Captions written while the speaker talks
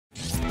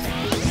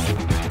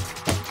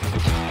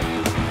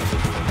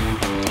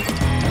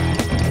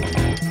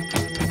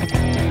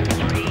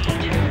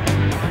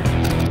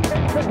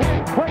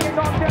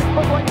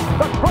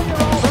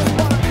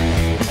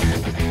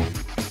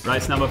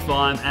number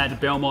 5 at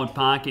Belmont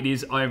Park. It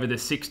is over the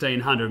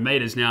 1,600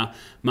 metres. Now,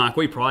 Mark,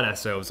 we pride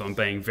ourselves on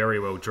being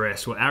very well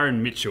dressed. Well,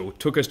 Aaron Mitchell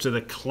took us to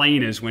the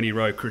cleaners when he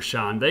rode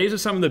Krishan. These are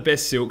some of the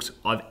best silks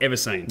I've ever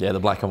seen. Yeah, the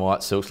black and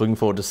white silks. Looking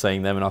forward to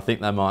seeing them, and I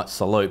think they might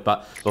salute.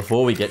 But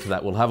before we get to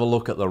that, we'll have a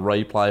look at the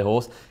replay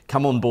horse.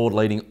 Come on board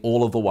leading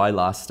all of the way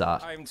last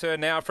start. Home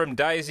turn now from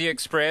Daisy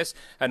Express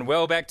and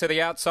well back to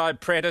the outside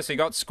Prentice. He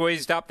got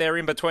squeezed up there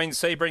in between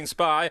Sebring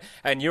Spy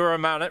and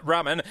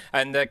Rumman,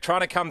 and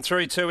trying to come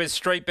through too is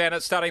Street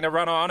Bandit starting to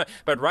run on,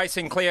 but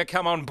Racing Clear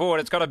come on board.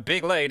 It's got a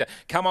big lead.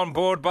 Come on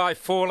board by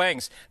 4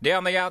 lengths.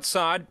 Down the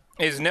outside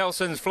is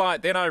Nelson's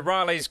Flight, then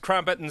O'Reilly's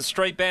Crumpet and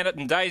Street Bandit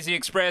and Daisy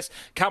Express.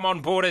 Come on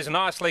board is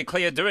Nicely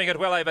Clear, doing it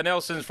well over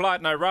Nelson's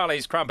Flight and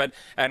O'Reilly's Crumpet,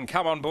 and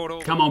Come on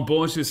board. Come on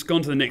board's just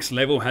gone to the next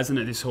level, hasn't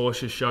it? This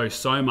horse just shows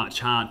so much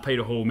heart.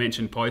 Peter Hall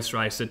mentioned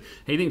post-race that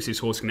he thinks this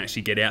horse can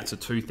actually get out to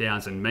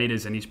 2,000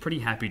 metres, and he's pretty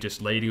happy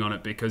just leading on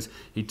it because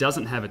he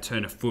doesn't have a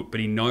turn of foot, but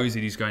he knows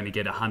that he's going to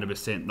get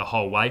 100% the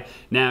whole way.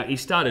 Now, he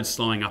started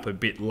slowing up a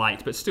bit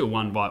late, but still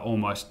won by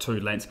almost 2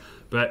 lengths.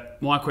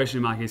 But my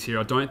question mark is here,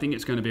 I don't think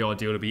it's going to be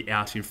ideal to be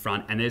out in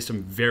front, and there's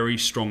some very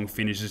strong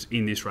finishes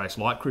in this race,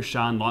 like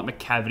Krishan, like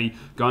McCavity,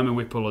 Goma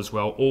Whipple as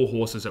well, all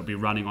horses that will be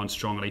running on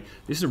strongly.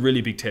 This is a really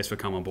big test for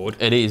Come on Board.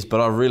 It is,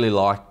 but I really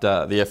liked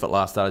the effort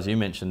last start, as you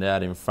mentioned,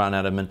 out in front,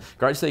 Adam, and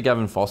great to see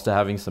Gavin Foster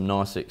having some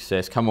nice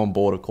success. Come on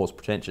Board, of course,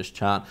 Pretentious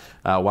Chant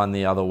won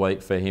the other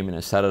week for him in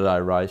a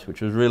Saturday race,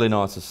 which was really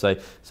nice to see.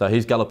 So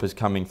his galloper's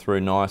coming through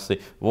nicely.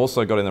 We've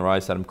also got in the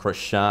race, Adam,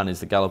 Krishan is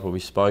the galloper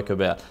we spoke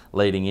about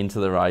leading into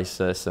the race.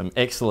 Some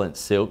excellent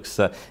silks.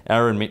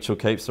 Aaron Mitchell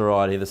keeps the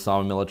ride here, the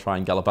Simon Miller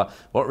trained galloper.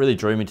 What really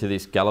drew me to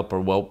this galloper,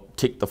 well,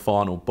 ticked the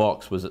final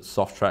box, was its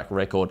soft track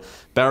record.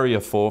 Barrier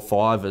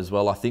 4-5 as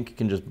well. I think it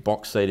can just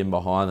box seat in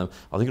behind them.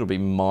 I think it'll be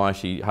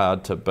mighty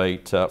hard to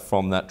beat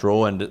from that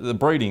draw. And the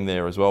breeding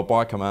there as well.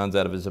 By Commands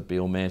out of his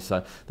Abil mare,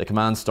 so the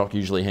Command stock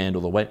usually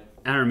handle the wet.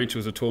 Aaron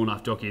Mitchell's a tall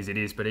enough jockey as it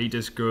is, but he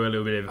just grew a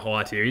little bit of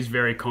height here. He's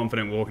very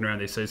confident walking around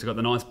this. So he's got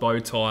the nice bow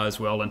tie as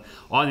well, and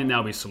I think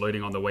they'll be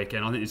saluting on the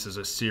weekend. I think this is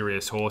a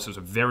serious horse. It was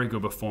a very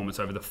good performance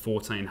over the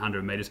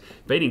 1,400 metres,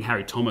 beating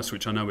Harry Thomas,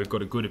 which I know we've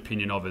got a good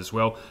opinion of as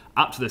well,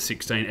 up to the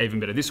 16, even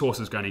better. This horse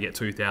is going to get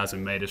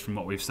 2,000 metres from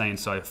what we've seen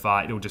so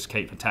far. It'll just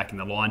keep attacking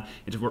the line.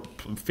 It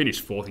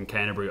finished 4th in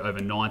Canterbury over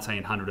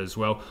 1,900 as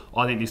well.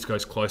 I think this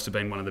goes close to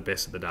being one of the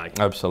best of the day.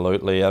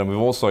 Absolutely, Adam. We've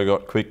also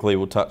got, quickly,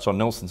 we'll touch on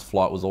Nelson's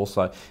Flight was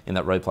also in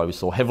that replay we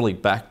saw, heavily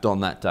backed on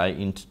that day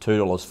into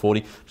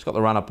 $2.40. Just got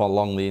the run up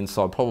along the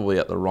inside, probably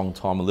at the wrong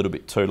time, a little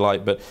bit too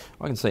late, but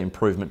I can see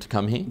improvement to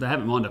come here. They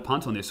haven't minded a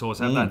punt on this horse,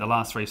 have they? The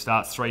last 3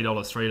 starts, $3,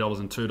 $3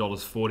 and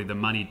 $2.40. The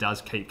money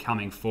does keep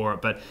coming for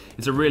it, but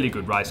it's a really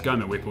good race.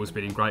 Goma Whipple's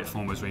been in great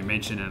form, as we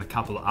mentioned, and a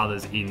couple of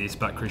others in this,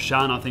 but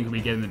Krishan, I think, will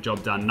be getting the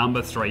job done.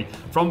 Number 3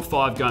 from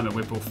 5, Goma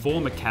Whipple, 4,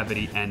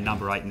 McCavity, and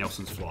number 8,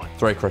 Nelson's Flight.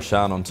 3,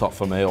 Krishan on top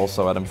for me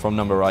also, Adam, from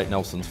number 8,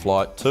 Nelson's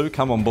Flight, 2,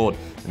 Come on Board,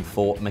 and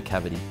 4,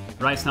 McCavity.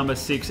 Race number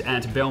 6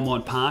 at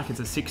Belmont Park. It's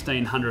a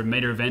 1,600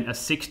 metre event, a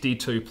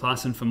 62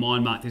 plus, and for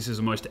mine, Mark, this is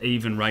the most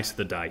even race of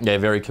the day. Yeah,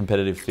 very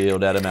competitive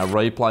field, Adam. Our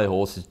replay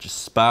horse is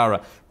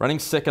Jaspara, running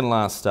second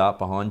last start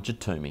behind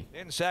Jatumi.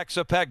 In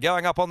Saxa Pack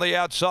going up on the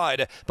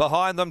outside.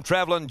 Behind them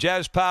travelling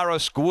Jaspara,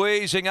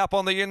 squeezing up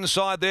on the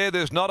inside there.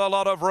 There's not a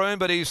lot of room,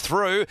 but he's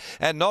through.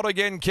 And Not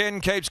Again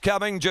Ken keeps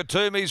coming.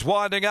 Jatumi's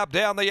winding up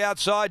down the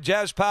outside.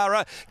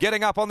 Jaspara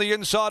getting up on the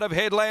inside of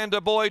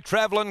Headlander Boy.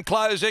 Travelling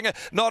closing.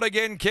 Not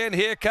Again Ken.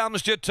 Here comes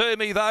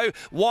Jatumi though.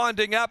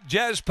 Winding up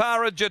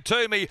Jaspara,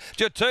 Jatumi.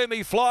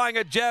 Jatumi flying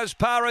at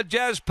Jaspara,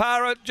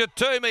 Jaspara,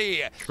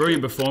 Jatumi.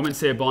 Brilliant performance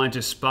there by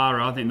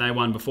Jaspara. I think they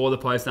won before the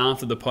post,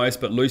 after the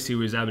post, but Lucy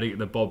was able to get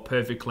the bob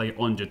perfectly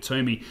on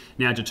Jatumi.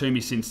 Now,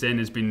 Jatumi since then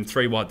has been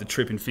 3 wide the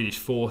trip and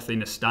finished 4th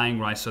in a staying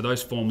race, so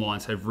those form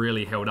lines have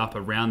really held up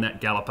around that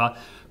galloper.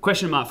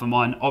 Question mark for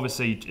mine,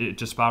 obviously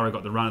Jaspara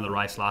got the run of the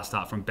race last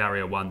start from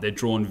barrier 1. They're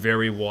drawn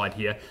very wide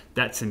here.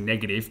 That's a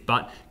negative,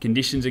 but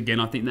conditions again,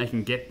 I think they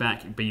can get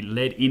back, be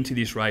led into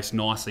this race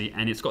nicely,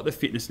 and it's got the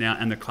fitness now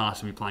and the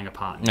class to be playing a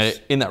part in this.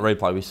 In that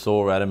replay we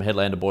saw, Adam,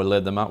 Headlander Boy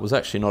led them up. It was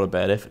actually not a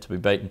bad effort to be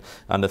beaten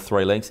under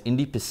 3 lengths.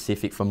 Indy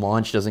Pacific for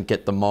mine, she doesn't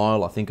get the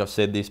mile. I think I've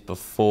said this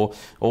before.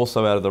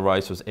 Also out of the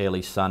race was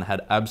Early Sun, had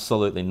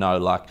absolutely no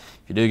luck.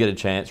 If you do get a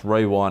chance,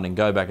 rewind and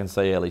go back and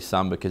see Early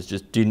Sun because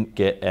just didn't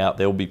get out.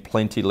 There will be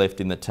plenty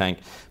left in the tank.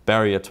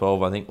 Barrier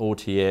 12, I think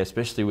Ortier,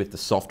 especially with the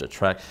softer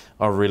track,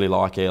 I really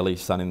like Early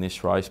Sun in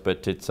this race,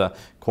 but it's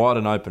quite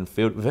an open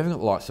field. We've even got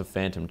the likes of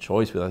Phantom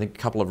Choice with, I think, a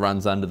couple of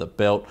runs under the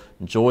belt,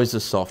 enjoys the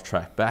soft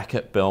track, back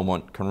at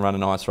Belmont, can run a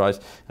nice race.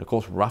 And of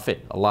course,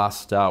 Ruffett, a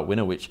last start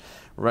winner, which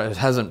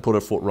hasn't put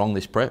a foot wrong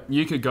this prep.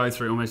 You could go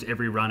through almost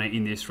every runner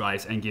in this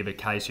race and give a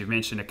case. You've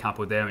mentioned a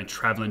couple there. I mean,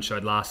 Travelling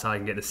showed last start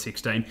and get the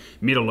 16.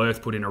 Middle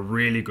Earth put in a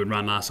really good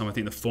run last time. I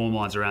think the form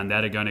lines around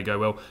that are going to go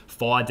well.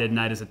 Fire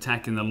Detonators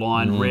attacking the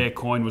line. Rare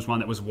Coin Cohen was one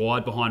that was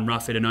wide behind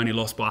Roughhead and only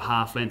lost by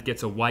half length,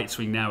 gets a weight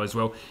swing now as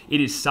well.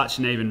 It is such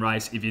an even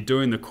race. If you're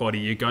doing the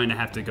quaddie, you're going to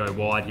have to go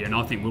wide here, and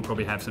I think we'll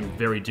probably have some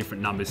very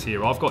different numbers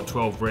here. I've got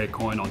 12 Rare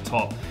Coin on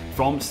top,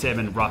 from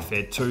 7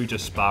 Roughhead, 2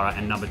 Jaspara,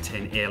 and number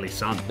 10 Airly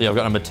Sun. Yeah, I've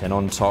got number 10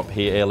 on top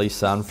here, Airly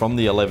Sun, from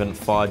the 11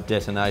 5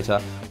 Detonator,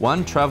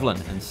 1 Travelin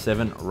and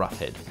 7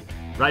 Roughhead.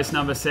 Race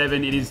number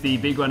 7, it is the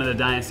big one of the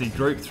day. It's the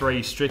Group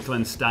 3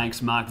 Strickland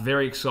Stakes. Mark,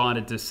 very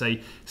excited to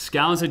see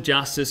Scales of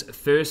Justice,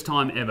 first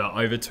time ever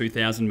over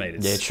 2,000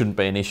 metres. Yeah, it shouldn't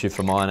be an issue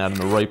for mine, Adam.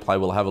 The replay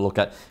we'll have a look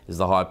at is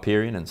the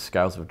Hyperion, and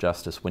Scales of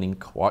Justice winning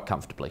quite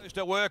comfortably.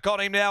 To work on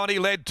him now, and he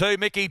led 2.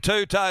 Mickey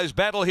Two Toes,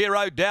 Battle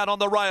Hero down on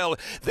the rail.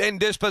 Then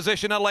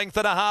Disposition a length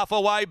and a half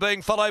away,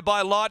 being followed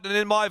by Lightning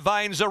in My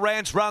Veins.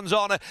 Zarance runs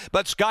on,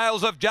 but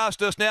Scales of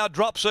Justice now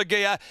drops a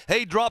gear.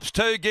 He drops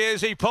 2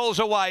 gears. He pulls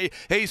away.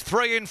 He's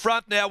 3 in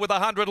front now with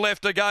 100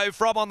 left to go.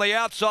 From on the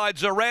outside,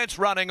 Zarance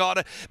running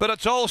on, but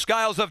it's all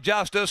Scales of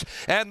Justice,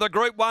 and the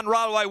Group 1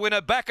 Railway winner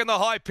back in the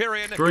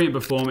Hyperion. Brilliant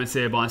performance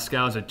there by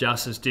Scales of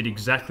Justice. Did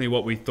exactly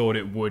what we thought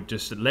it would.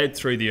 Just led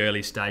through the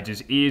early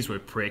stages. Ears were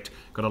pricked.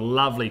 Got a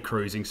lovely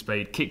cruising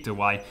speed. Kicked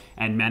away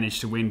and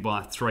managed to win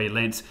by 3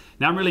 lengths.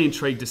 Now I'm really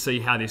intrigued to see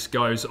how this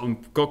goes.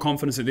 I've got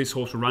confidence that this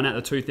horse will run out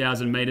the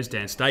 2,000 metres.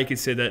 Dan Stake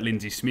has said that.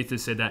 Lindsay Smith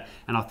has said that.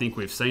 And I think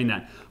we've seen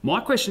that. My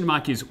question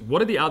mark is,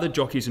 what are the other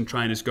jockeys and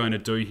trainers going to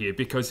do here?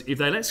 Because if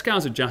they let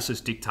Scales of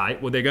Justice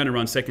dictate, well, they're going to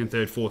run 2nd,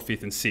 3rd, 4th,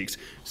 5th and 6th.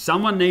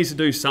 Someone needs to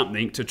do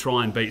something to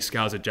try and beat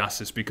Scales of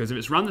Justice, because if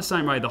it's run the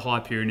same way the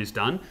Hyperion is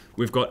done,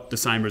 we've got the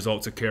same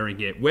results occurring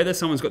here. Whether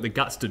someone's got the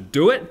guts to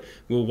do it,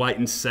 we'll wait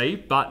and see.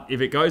 But if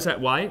it goes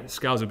that way,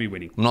 Scales will be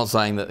winning. I'm not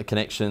saying that the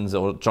connections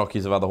or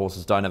jockeys of other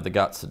horses don't have the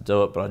guts to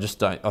do it, but I just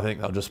don't. I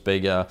think they'll just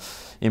be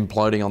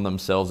imploding on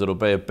themselves. It'll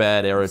be a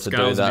bad error to do that.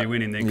 Scales will be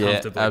winning then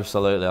comfortably. Yeah,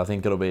 absolutely. I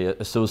think it'll be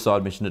a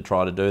suicide mission to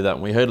try to do that.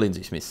 And we heard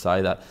Lindsay Smith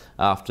say that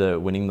after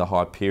winning the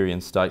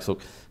Hyperion Stakes.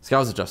 Look,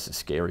 Scales of Justice is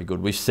scary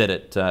good. We've said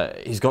it.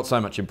 He's got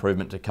so much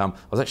improvement to come.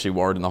 I was actually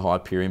worried in the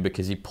Hyperion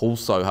because he pulls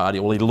so hard.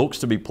 Well, he looks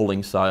to be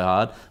pulling so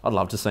hard. I'd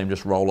love to see him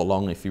just roll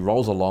along. If he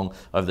rolls along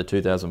over the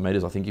 2,000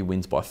 metres, I think he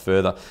wins by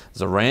further.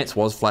 Zarance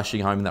was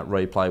flashing home in that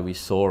replay we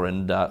saw,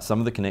 and some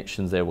of the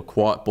connections there were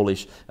quite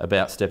bullish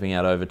about stepping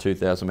out over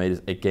 2,000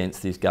 metres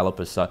against this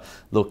galloper. So,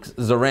 look,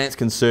 Zarance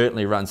can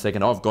certainly run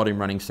second. I've got him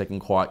running second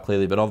quite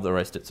clearly, but of the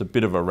rest, it's a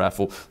bit of a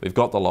raffle. We've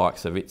got the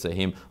likes of It's a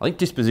Him. I think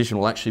Disposition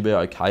will actually be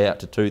okay out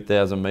to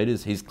 2,000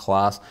 metres. His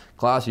class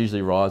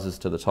usually rises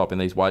to the top in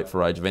these weight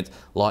for age events.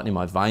 Lightning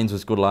My Veins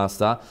was good last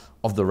start.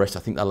 Of the rest, I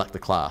think they lack the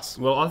class.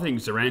 Well, I think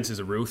Zarance is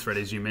a real threat,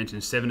 as you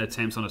mentioned. 7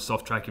 attempts on a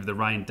soft track if the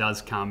rain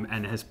does come,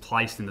 and has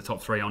placed in the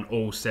top 3 on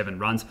all 7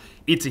 runs.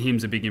 It's a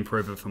Him's a big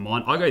improvement for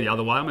mine. I go the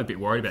other way. I'm a bit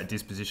worried about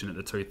Disposition at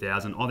the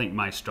 2,000. I think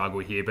may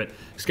struggle here, but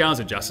Scales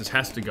of Justice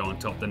has to go on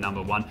top, the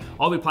number 1.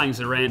 I'll be playing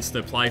Zarance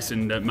the place,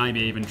 and maybe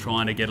even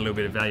trying to get a little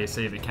bit of value,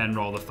 see if it can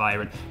roll the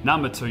favourite.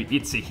 Number 2,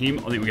 It's a Him.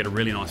 I think we get a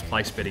really nice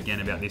place bet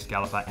again about this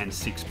galloper, and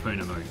 6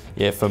 Puna Moon.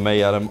 Yeah, for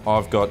me, Adam,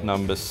 I've got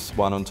number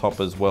 1 on top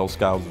as well,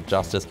 Scales of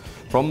Justice.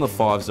 From the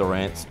 5,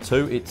 Zarance,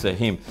 2, It's a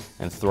Him,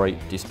 and 3,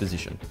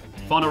 Disposition.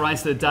 Final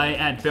race of the day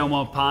at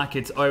Belmont Park.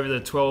 It's over the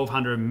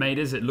 1,200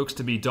 metres. It looks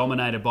to be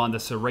dominated by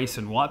the Cerise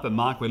and White, but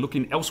Mark, we're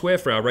looking elsewhere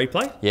for our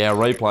replay. Yeah, our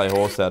replay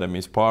horse, Adam,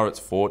 is Pirate's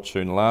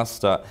Fortune. Last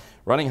start,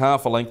 running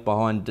half a length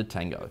behind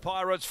Detango.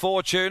 Pirate's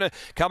Fortune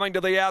coming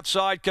to the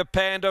outside.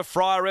 Capanda,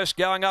 Friaress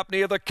going up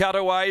near the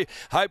cutaway.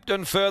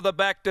 Hopetoun further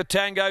back to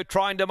Tango,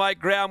 trying to make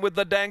ground with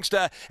the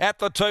Dangster at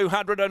the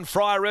 200, and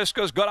Friaress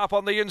has got up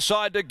on the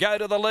inside to go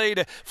to the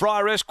lead.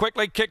 Friaress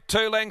quickly kicked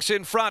 2 lengths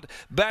in front,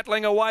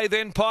 battling away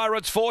then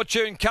Pirate's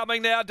Fortune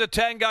coming now to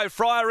Tango.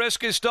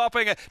 Friaress is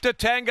stopping.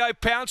 Detango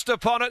pounced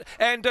upon it,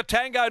 and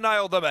Detango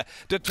nailed them.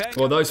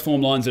 Well, those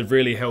form lines have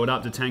really held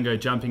up. Detango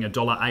jumping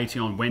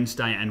 $1.80 on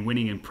Wednesday and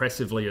winning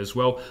impressively as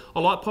well. I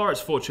like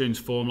Pirate's Fortune's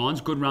form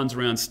lines. Good runs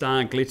around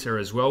Star Glitter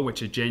as well,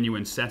 which are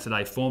genuine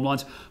Saturday form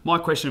lines. My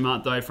question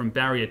mark, though, from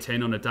barrier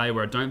 10 on a day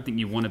where I don't think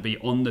you want to be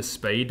on the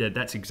speed,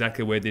 that's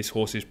exactly where this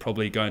horse is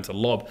probably going to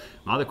lob.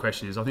 My other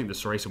question is, I think the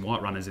Cerise and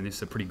White runners in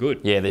this are pretty good.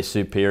 Yeah, they're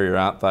superior,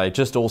 aren't they?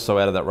 Just also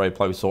out of that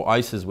replay, we saw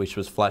Aces, which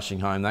was flashing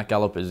home. That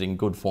gallop is in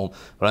good form,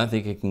 but I don't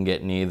think it can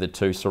get near the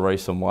 2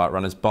 Cerise and White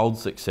runners. Bold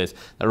Success,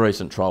 that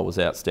recent trial was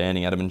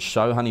outstanding, Adam, and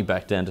Show Honey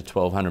back down to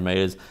 1,200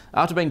 metres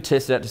after being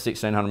tested out to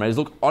 1,600 metres.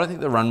 Look, I don't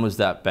think the run was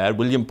that bad.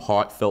 William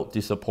Pike felt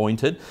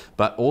disappointed,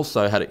 but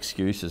also had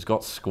excuses,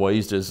 got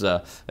squeezed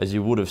as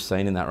you would have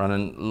seen in that run.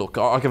 And look,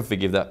 I can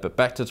forgive that, but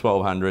back to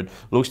 1,200,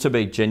 looks to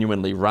be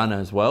genuinely run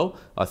as well.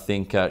 I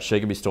think she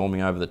could be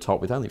storming over the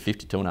top with only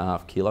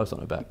 52.5 kilos on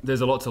her back.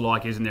 There's a lot to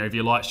like, isn't there? If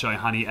you like Show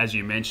Honey, as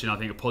you mentioned, I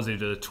think a positive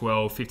to the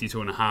 12,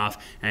 52.5,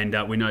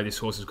 and we know this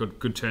horse has got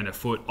good turn of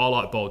foot. I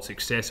like Bold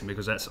Success, and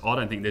because I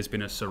don't think there's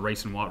been a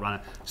Cerise and White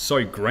runner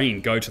so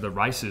green go to the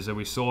races. And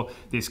we saw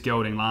this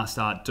gelding last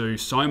start do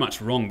so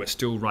much wrong but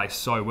still race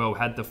so well.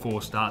 Had the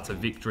 4 starts, a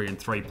victory and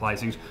 3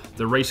 placings.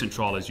 The recent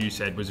trial, as you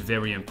said, was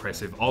very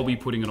impressive. I'll be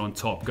putting it on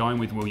top, going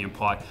with William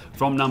Pike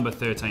from number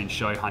 13,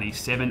 Show Honey,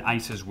 7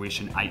 Aces Wish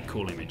and 8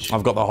 Cool Image.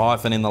 I've got the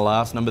hyphen in the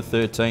last, number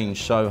 13,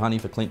 Show Honey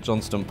for Clint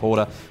Johnston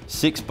Porter,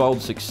 6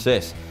 Bold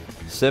Success,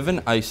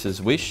 7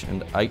 Aces Wish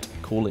and 8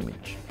 Cool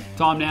Image.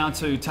 Time now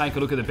to take a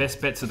look at the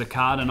best bets of the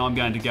card, and I'm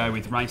going to go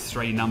with race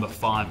 3, number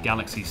 5,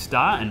 Galaxy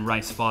Star, and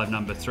race 5,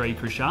 number 3,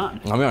 Krishan.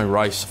 I'm going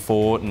race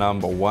 4,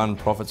 number 1,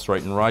 Prophet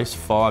Street, and race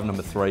 5,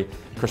 number 3,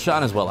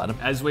 Krishan as well, Adam.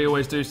 As we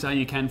always do say,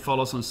 you can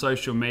follow us on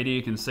social media.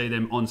 You can see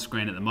them on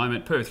screen at the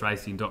moment,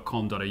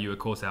 perthracing.com.au, of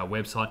course, our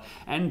website,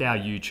 and our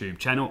YouTube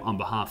channel. On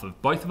behalf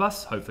of both of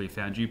us, hopefully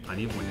found you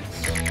plenty of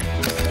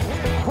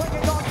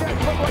winners.